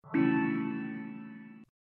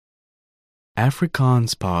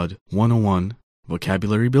Afrikaans Pod 101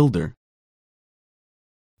 Vocabulary Builder.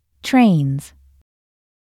 Trains.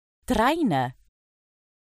 Treine.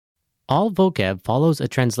 All vocab follows a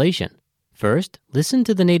translation. First, listen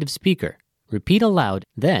to the native speaker. Repeat aloud,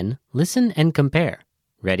 then listen and compare.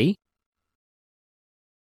 Ready?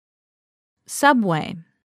 Subway.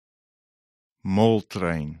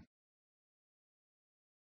 Moltrein.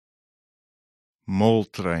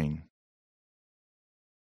 Moltrein.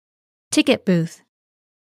 Ticket booth.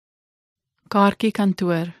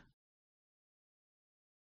 Kaartjiekantoor.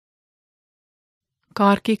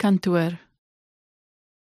 Kaartjiekantoor.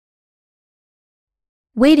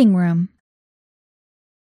 Waiting room.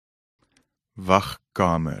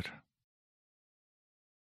 Wagkamer.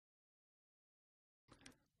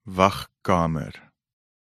 Wagkamer.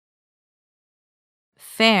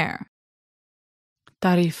 Fare.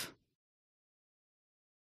 Tarief.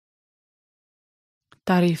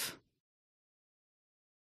 Tarief.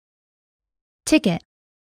 Ticket.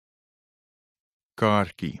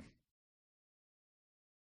 Kaartjie.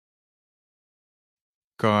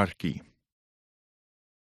 Kaartjie.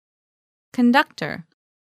 Conductor.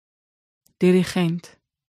 Dirigent.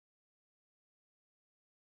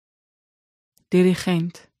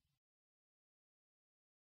 Dirigent.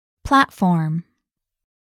 Platform.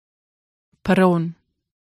 Perron.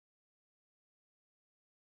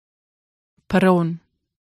 Perron.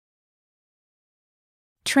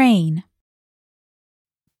 Train.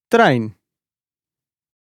 Trein.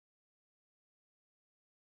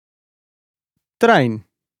 Trein.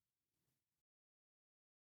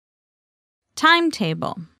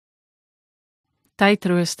 Timetable.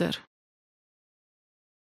 Tydrooster.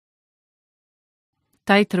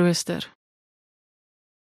 Tydrooster.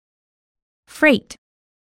 Freight.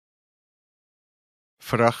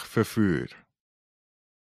 Vragvervoer.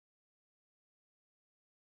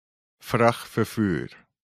 Vragvervoer.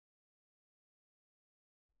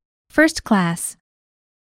 First class.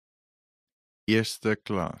 Eerste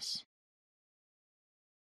klas.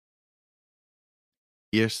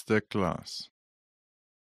 Eerste klas.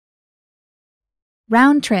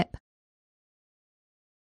 Round trip.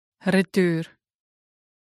 Retour.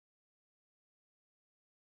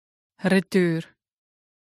 Retour.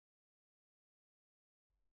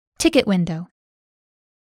 Ticket window.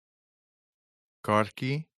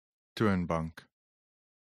 Kaartjie toonbank.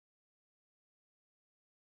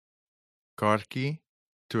 Kaartjie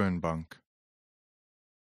toonbank.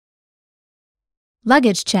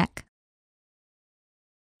 Luggage check.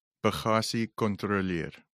 Bagasie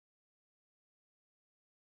kontroleer.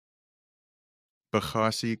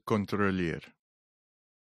 Bagasie kontroleer.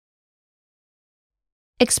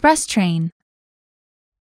 Express train.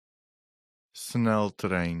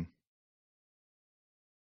 Sneltrein.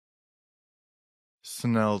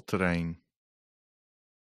 Sneltrein.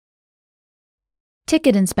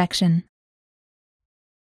 Ticket inspection.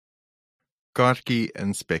 Kaartjie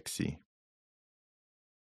inspeksie.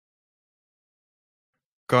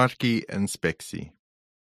 Kaartjie inspeksie.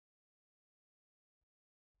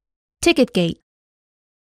 Ticket gate.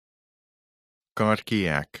 Kaartjie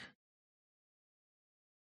hek.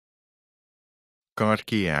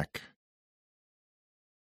 Kaartjie hek.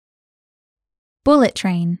 Bullet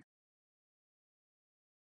train.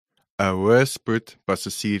 'n hoëspoed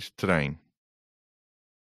passasiertrein.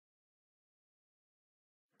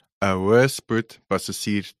 'n hoëspoed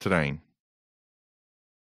passasiertrein.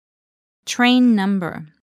 Train number.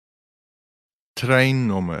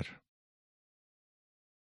 Treinnommer.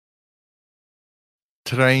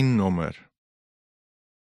 Treinnommer.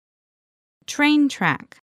 Train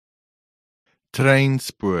track.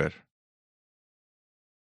 Treinspoor.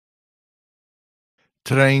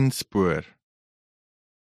 Treinspoor.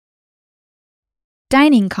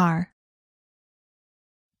 Dining car.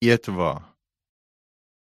 Eetwa.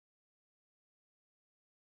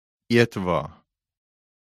 Eetwa.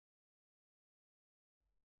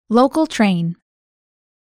 Local train.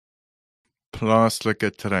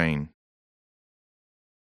 Plaaslike trein.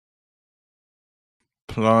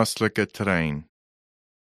 Plaaslike trein.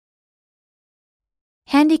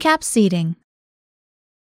 Handicap seating.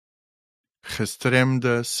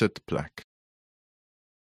 Gestremde sitplek.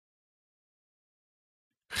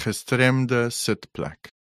 Gestremde sitplek.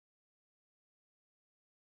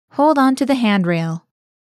 Hold on to the handrail.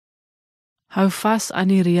 Hou vas aan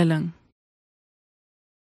die reëling.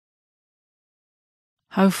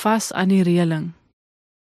 Hou vas aan die reëling.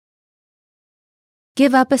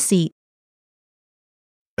 Give up a seat.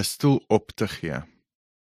 'n stoel op te gee.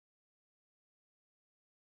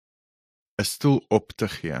 'n stoel op te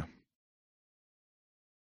gee.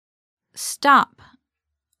 Stop.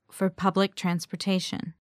 for public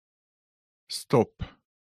transportation. Stop.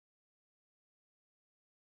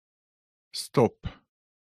 Stop.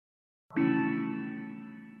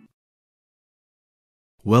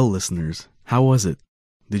 Well, listeners, how was it?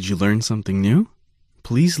 Did you learn something new?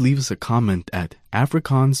 Please leave us a comment at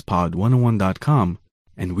afrikaanspod101.com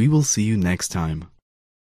and we will see you next time.